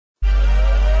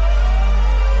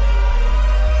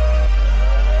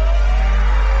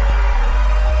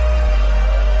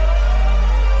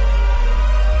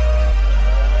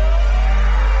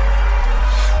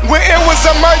was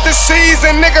emergencies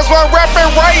and niggas weren't rapping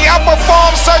right. I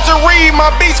performed surgery, my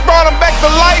beats brought them back to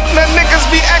life. Now niggas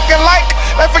be acting like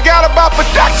they forgot about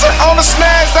production. On the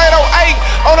snares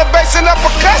 808, on the bass and the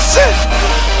percussion.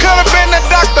 Could've been a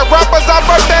doctor, rappers I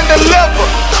birthed and deliver.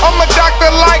 I'm a doctor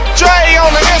like Dre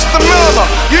on the instrumental.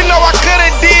 You know I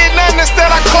could've did nothing, instead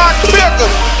I clocked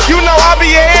figures. You know I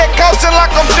be a head coaching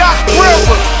like I'm Doc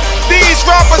Rivers. These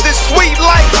rappers is sweet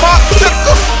like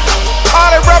popsicles. All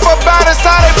they rap about is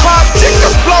how they pop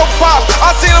chickens, blow pop.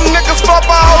 I see them niggas flop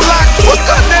a whole lot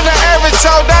quicker than the average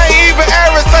show. They ain't even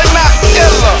average, they not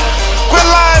killer. Quit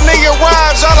lying in your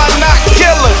rhymes, y'all are not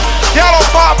killers. Y'all don't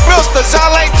pop pistols,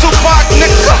 y'all ain't Tupac,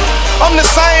 nigga. I'm the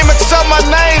same except my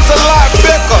name's a lot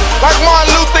bigger. Like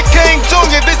Martin Luther King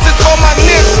Jr., this is for my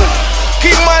niggas.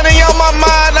 Keep money on my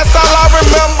mind, that's all I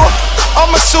remember.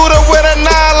 I'm a shooter with a 9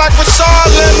 like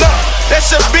Rashard Leonard.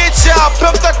 That's your bitch, y'all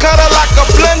pimped her, cut her like a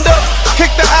blender.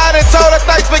 Kicked her out and told her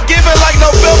thanks for giving like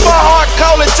November. Hard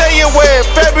cold in January,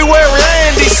 February,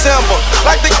 and December.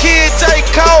 Like the kid J.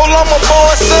 Cole, I'm a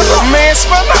boy sinner. Man,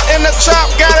 spinner in the trap,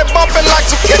 got it bumping like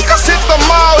some kickers. Hit the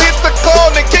mall, hit the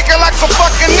cold, and kick it like some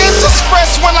fucking ninjas.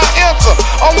 Fresh when I enter,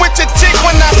 I'm with your chick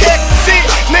when I exit.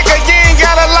 Nigga, you ain't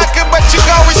gotta like it, but you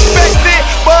gon' respect it.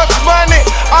 Bugs Bunny,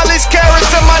 all these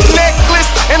carrots in my necklace.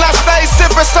 And I stay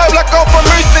sipping soap like I'm from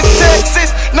Houston,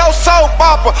 Texas. No soap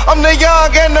opera, I'm the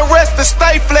young and the rest to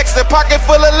stay flexing. Pocket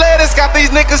full of lettuce, got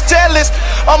these niggas jealous.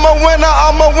 I'm a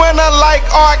winner like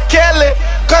R. Kelly.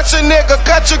 Cut your nigga,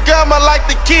 cut your grandma like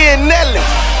the kid Nelly.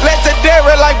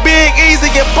 Legendary like Big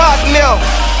Easy and Pop Nell.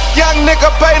 Young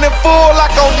nigga paid in full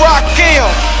like a rock him.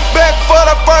 Back for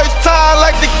the first time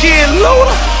like the kid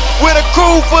Luda. With a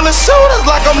crew full of shooters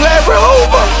like I'm Larry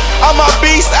Hoover. I'm a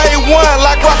beast A1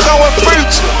 like Rocco and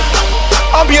Future.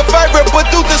 I'm your favorite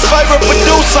producer's favorite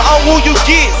producer. I'm who you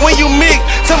get when you mix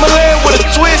Timberland with a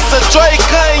twist of Dre,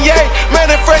 Kanye,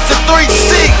 man and fresh to 3-6.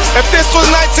 If this was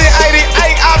 1988,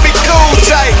 I'd be Cool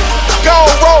J.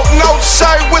 Gold rope, no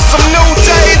shirt with some new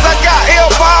J's. I got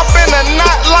hip-hop in a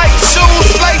knot like shoes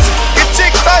lace. Your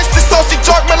chick thirsty, so she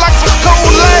drunk me like some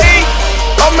Kool-Aid.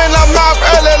 I'm in her mouth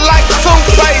early like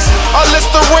toothpaste. A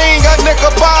Listerine, a nigga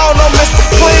ball, no Mr.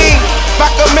 Clean.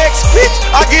 Back a Mex bitch,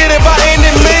 I get it by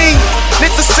any means.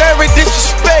 Necessary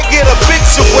disrespect, get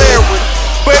obituary.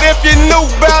 But if you knew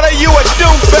better, you would do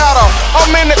better. I'm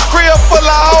in the crib full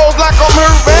of hoes like I'm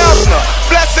Herb Elsner.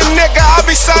 Blessed nigga, I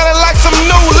be shining like some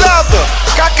new leather.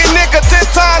 Cocky nigga 10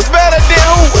 times better than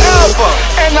whoever.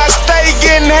 And I stay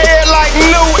getting head like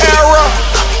new era.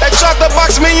 They tried to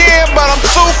box me in, but I'm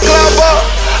too clever.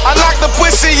 I knock the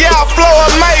pussy out,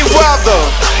 Floyd Mayweather.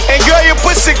 And girl, your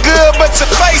pussy good, but your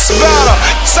face better.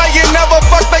 Say you never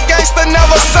fuck the gangster,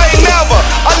 never say never.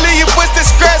 I leave your pussy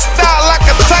scratched out like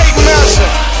a tape measure.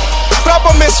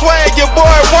 Peppermint swag, your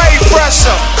boy way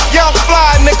fresher. Young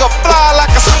fly, nigga fly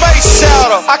like a space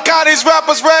shuttle. I call these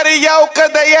rappers radio,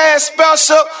 cause they ass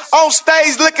special. On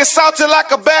stage looking salty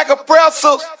like a bag of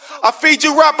pretzels. I feed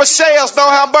you rapper shells, no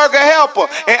hamburger helper.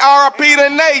 And R.I.P. to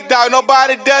Nate, dog,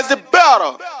 nobody does it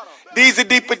better.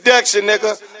 Dzd Productionz,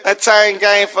 nigga. Untamed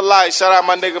game for life. Shout out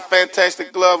my nigga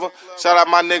Fantastic Glover. Shout out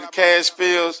my nigga Cash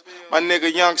Fields. My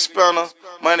nigga Young Spinner.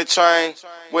 Money Train.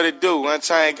 What it do?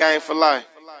 Untamed game for life.